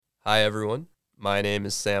Hi, everyone. My name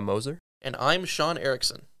is Sam Moser, And I'm Sean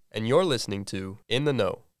Erickson. and you're listening to In the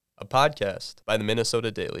Know, a podcast by the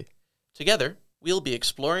Minnesota Daily. Together, we'll be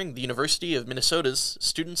exploring the University of Minnesota's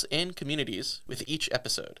students and communities with each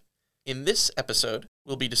episode. In this episode,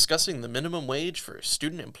 we'll be discussing the minimum wage for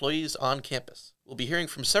student employees on campus. We'll be hearing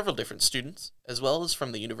from several different students, as well as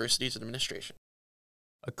from the university's administration.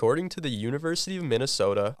 According to the University of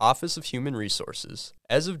Minnesota Office of Human Resources,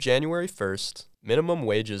 as of January 1st, minimum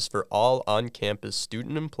wages for all on-campus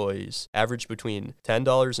student employees average between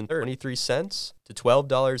 $10.23 to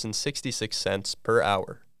 $12.66 per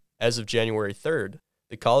hour. As of January 3rd,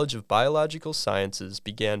 the College of Biological Sciences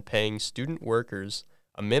began paying student workers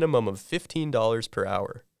a minimum of $15 per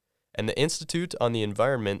hour, and the Institute on the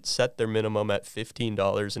Environment set their minimum at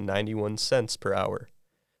 $15.91 per hour.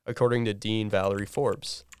 According to Dean Valerie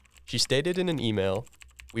Forbes, she stated in an email,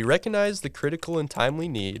 "We recognize the critical and timely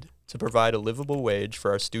need to provide a livable wage for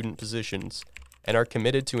our student positions and are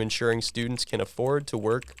committed to ensuring students can afford to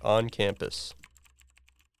work on campus."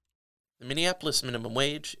 The Minneapolis minimum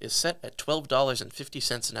wage is set at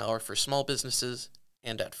 $12.50 an hour for small businesses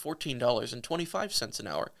and at $14.25 an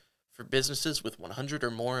hour for businesses with 100 or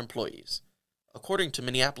more employees. According to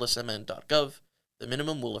minneapolismn.gov, the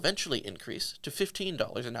minimum will eventually increase to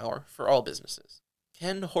 $15 an hour for all businesses.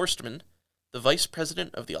 Ken Horstman, the vice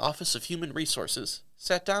president of the Office of Human Resources,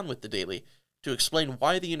 sat down with the Daily to explain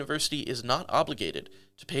why the university is not obligated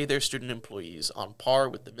to pay their student employees on par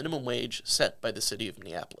with the minimum wage set by the city of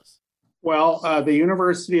Minneapolis. Well, the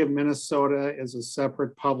University of Minnesota is a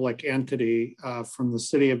separate public entity from the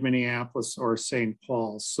city of Minneapolis or St.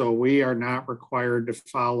 Paul. So we are not required to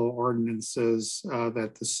follow ordinances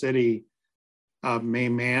that the city may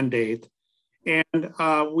mandate. And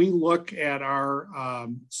we look at our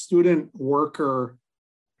student worker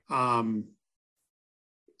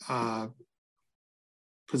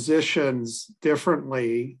positions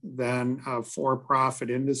differently than a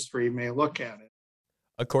for-profit industry may look at it.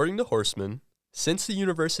 According to Horstman, since the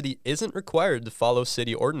university isn't required to follow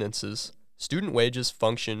city ordinances, student wages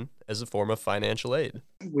function as a form of financial aid.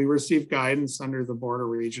 We receive guidance under the Board of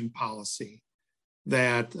Region policy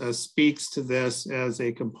that speaks to this as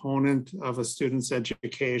a component of a student's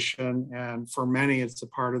education, and for many, it's a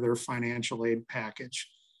part of their financial aid package.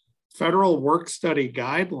 Federal work study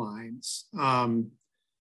guidelines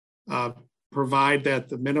provide that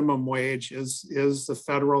the minimum wage is the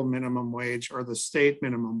federal minimum wage or the state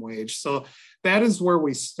minimum wage. So that is where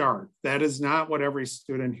we start. That is not what every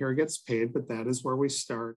student here gets paid, but that is where we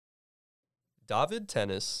start. David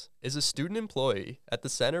Tennis is a student employee at the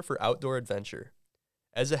Center for Outdoor Adventure.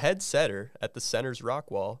 As a head setter at the center's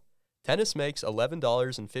rock wall, Tennis makes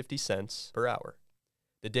 $11.50 per hour.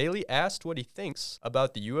 The Daily asked what he thinks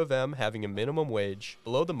about the U of M having a minimum wage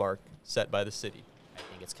below the mark set by the city. I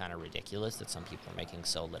think it's kind of ridiculous that some people are making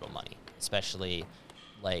so little money, especially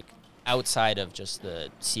like outside of just the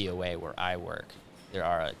COA where I work. There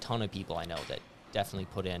are a ton of people I know that definitely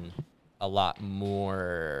put in a lot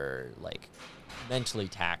more like mentally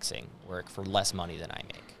taxing work for less money than I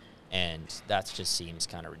make. And that just seems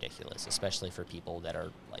kind of ridiculous, especially for people that are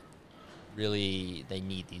like really, they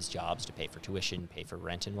need these jobs to pay for tuition, pay for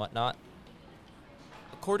rent and whatnot.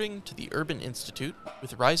 According to the Urban Institute,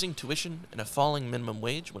 with rising tuition and a falling minimum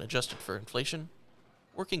wage when adjusted for inflation,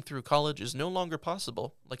 working through college is no longer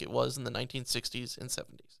possible like it was in the 1960s and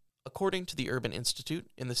 70s. According to the Urban Institute,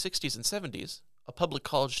 in the 60s and 70s, a public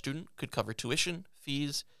college student could cover tuition,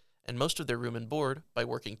 fees, and most of their room and board by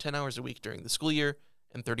working 10 hours a week during the school year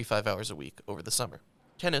and 35 hours a week over the summer.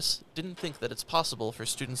 Tennis didn't think that it's possible for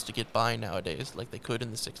students to get by nowadays like they could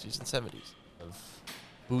in the 60s and 70s. Of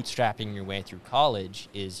bootstrapping your way through college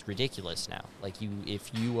is ridiculous now. Like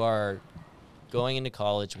if you are going into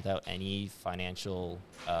college without any financial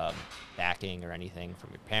backing or anything from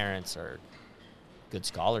your parents or good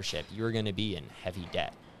scholarship, you're going to be in heavy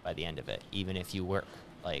debt by the end of it, even if you work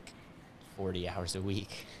like 40 hours a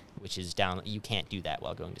week, which is down. You can't do that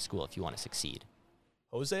while going to school if you want to succeed.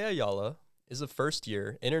 Jose Ayala is a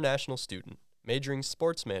first-year international student majoring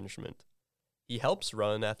sports management. He helps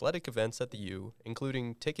run athletic events at the U,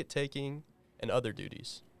 including ticket taking and other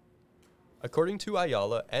duties. According to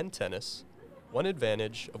Ayala and Tennis, one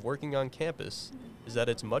advantage of working on campus is that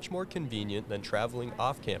it's much more convenient than traveling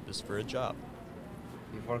off campus for a job.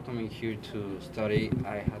 Before coming here to study,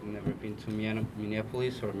 I had never been to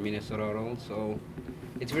Minneapolis or Minnesota at all, so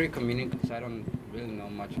it's very convenient because I don't really know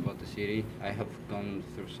much about the city. I have gone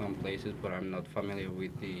through some places, but I'm not familiar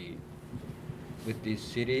with this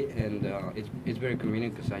city, and it's very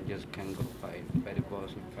convenient because I just can go by the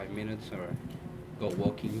bus in 5 minutes or go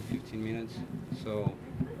walking in 15 minutes. So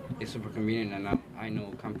it's super convenient, and I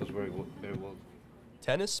know campus very well.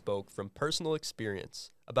 Tennis spoke from personal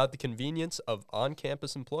experience about the convenience of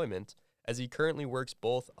on-campus employment as he currently works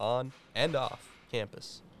both on and off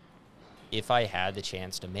campus. If I had the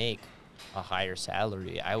chance to make a higher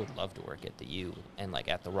salary, I would love to work at the U and like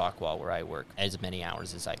at the Rockwall where I work as many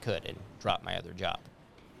hours as I could and drop my other job.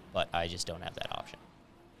 But I just don't have that option.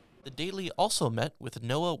 The Daily also met with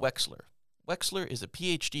Noah Wexler. Wexler is a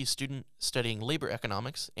PhD student studying labor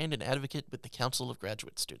economics and an advocate with the Council of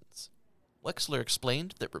Graduate Students. Wexler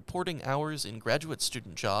explained that reporting hours in graduate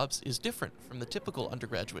student jobs is different from the typical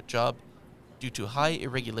undergraduate job due to high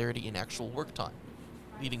irregularity in actual work time,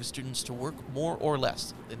 leading students to work more or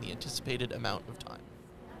less than the anticipated amount of time.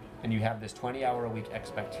 And you have this 20-hour-a-week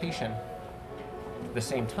expectation. At the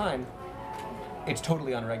same time, it's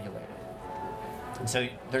totally unregulated. And so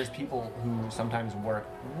there's people who sometimes work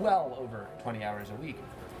well over 20 hours a week,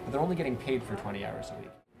 but they're only getting paid for 20 hours a week.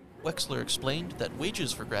 Wexler explained that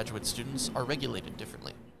wages for graduate students are regulated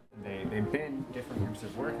differently. They bin different groups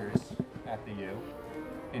of workers at the U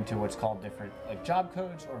into what's called different job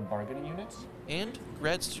codes or bargaining units. And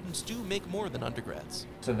grad students do make more than undergrads.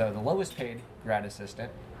 So the lowest paid grad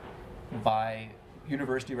assistant, by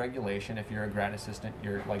university regulation, if you're a grad assistant,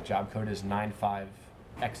 your job code is 95XX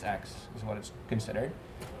is what it's considered.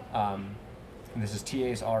 And this is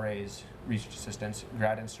TAs, RAs, research assistants,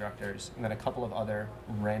 grad instructors, and then a couple of other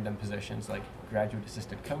random positions like graduate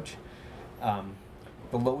assistant coach.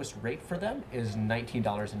 The lowest rate for them is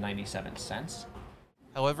 $19.97.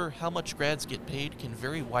 However, how much grads get paid can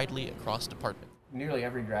vary widely across department. Nearly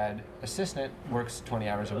every grad assistant works 20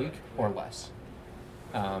 hours a week or less.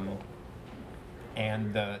 And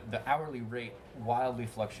the hourly rate wildly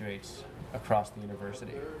fluctuates across the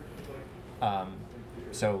university.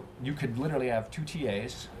 So you could literally have two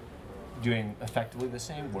TAs doing effectively the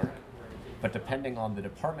same work, but depending on the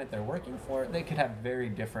department they're working for, they could have very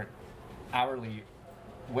different hourly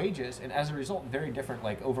wages, and as a result, very different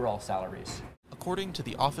overall salaries. According to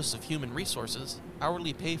the Office of Human Resources,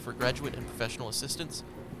 hourly pay for graduate and professional assistants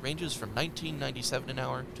ranges from $19.97 an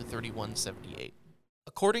hour to $31.78.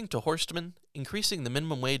 According to Horstman, increasing the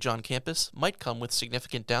minimum wage on campus might come with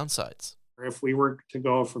significant downsides. If we were to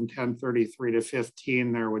go from 1033 to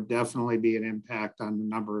 15, there would definitely be an impact on the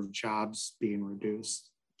number of jobs being reduced,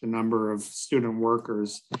 the number of student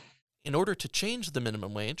workers. In order to change the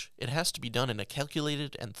minimum wage, it has to be done in a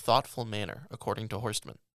calculated and thoughtful manner, according to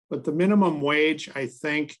Horstman. But the minimum wage, I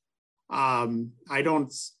think, I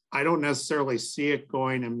don't necessarily see it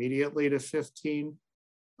going immediately to 15.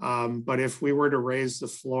 But if we were to raise the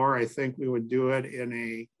floor, I think we would do it in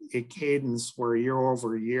a cadence where year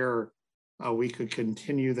over year, we could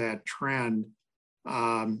continue that trend.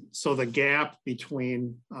 So the gap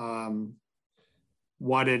between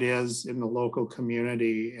what it is in the local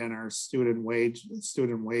community and our student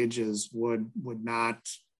wages would not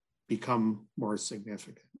become more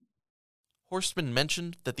significant. Horstman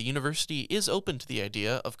mentioned that the university is open to the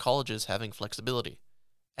idea of colleges having flexibility.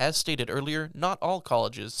 As stated earlier, not all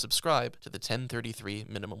colleges subscribe to the 1033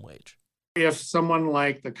 minimum wage. If someone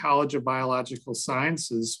like the College of Biological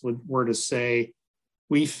Sciences were to say,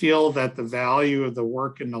 we feel that the value of the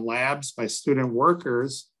work in the labs by student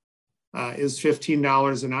workers is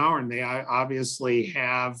 $15 an hour, and they obviously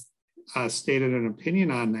have stated an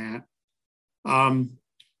opinion on that,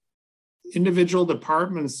 individual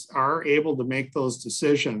departments are able to make those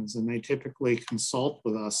decisions, and they typically consult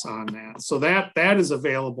with us on that. So that is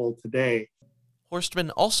available today.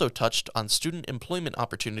 Horstman also touched on student employment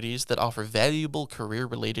opportunities that offer valuable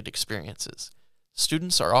career-related experiences.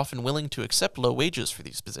 Students are often willing to accept low wages for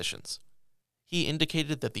these positions. He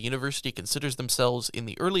indicated that the university considers themselves in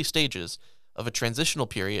the early stages of a transitional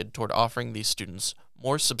period toward offering these students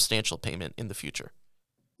more substantial payment in the future.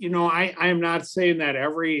 You know, I am not saying that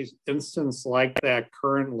every instance like that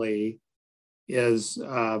currently is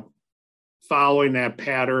following that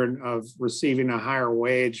pattern of receiving a higher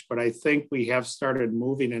wage, but I think we have started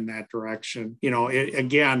moving in that direction. You know,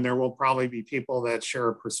 again, there will probably be people that share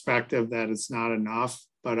a perspective that it's not enough,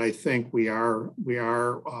 but I think we are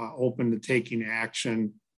open to taking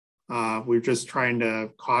action. We're just trying to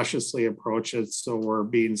cautiously approach it so we're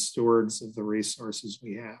being stewards of the resources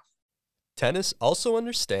we have. Tennis also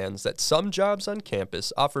understands that some jobs on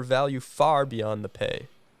campus offer value far beyond the pay.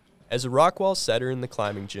 As a Rockwall setter in the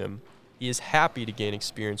climbing gym, he is happy to gain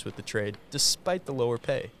experience with the trade despite the lower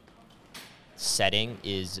pay. Setting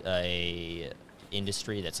is a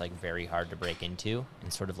industry that's very hard to break into,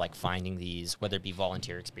 and sort of finding these, whether it be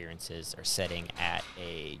volunteer experiences or setting at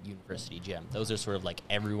a university gym. Those are sort of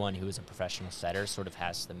everyone who is a professional setter sort of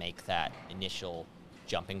has to make that initial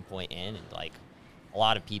jumping point in and a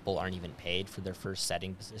lot of people aren't even paid for their first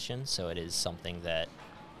setting position, so it is something that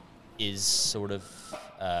is sort of,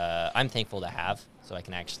 I'm thankful to have, so I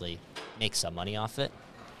can actually make some money off it.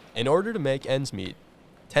 In order to make ends meet,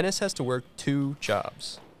 Tennis has to work 2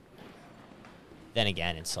 jobs. Then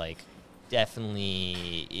again, it's like,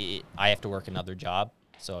 I have to work another job,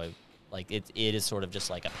 so it is sort of just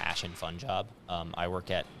like a passion, fun job. I work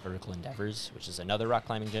at Vertical Endeavors, which is another rock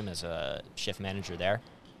climbing gym, as a shift manager there,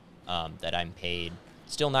 that I'm paid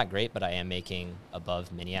still not great, but I am making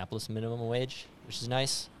above Minneapolis minimum wage, which is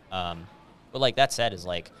nice. But like that said, is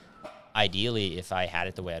like, ideally, if I had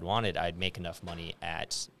it the way I'd wanted, I'd make enough money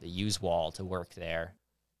at the Hughes Wall to work there.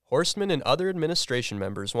 Horstman and other administration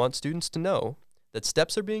members want students to know that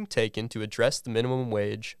steps are being taken to address the minimum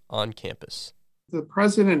wage on campus. The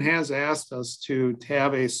president has asked us to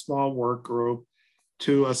have a small work group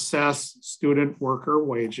to assess student worker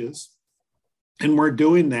wages. And we're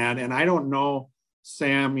doing that. And I don't know,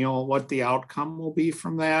 Samuel, what the outcome will be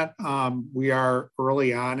from that. We are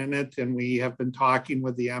early on in it, and we have been talking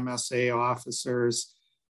with the MSA officers,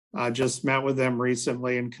 just met with them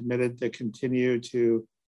recently and committed to continue to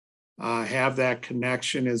have that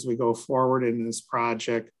connection as we go forward in this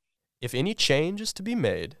project. If any change is to be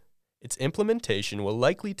made, its implementation will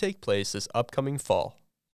likely take place this upcoming fall.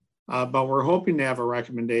 But we're hoping to have a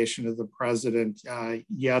recommendation of the president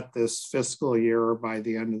yet this fiscal year or by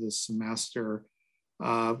the end of the semester,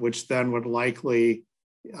 which then would likely,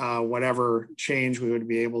 whatever change we would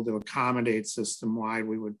be able to accommodate system-wide,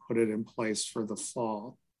 we would put it in place for the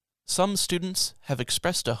fall. Some students have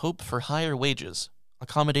expressed a hope for higher wages,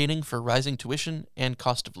 accommodating for rising tuition and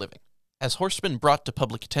cost of living. As Horstman brought to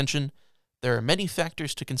public attention, there are many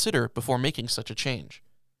factors to consider before making such a change.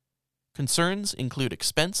 Concerns include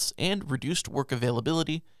expense and reduced work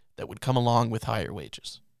availability that would come along with higher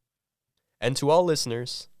wages. And to all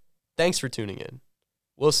listeners, thanks for tuning in.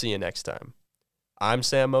 We'll see you next time. I'm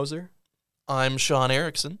Sam Moser. I'm Sean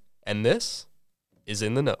Erickson. And this is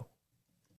In the Know.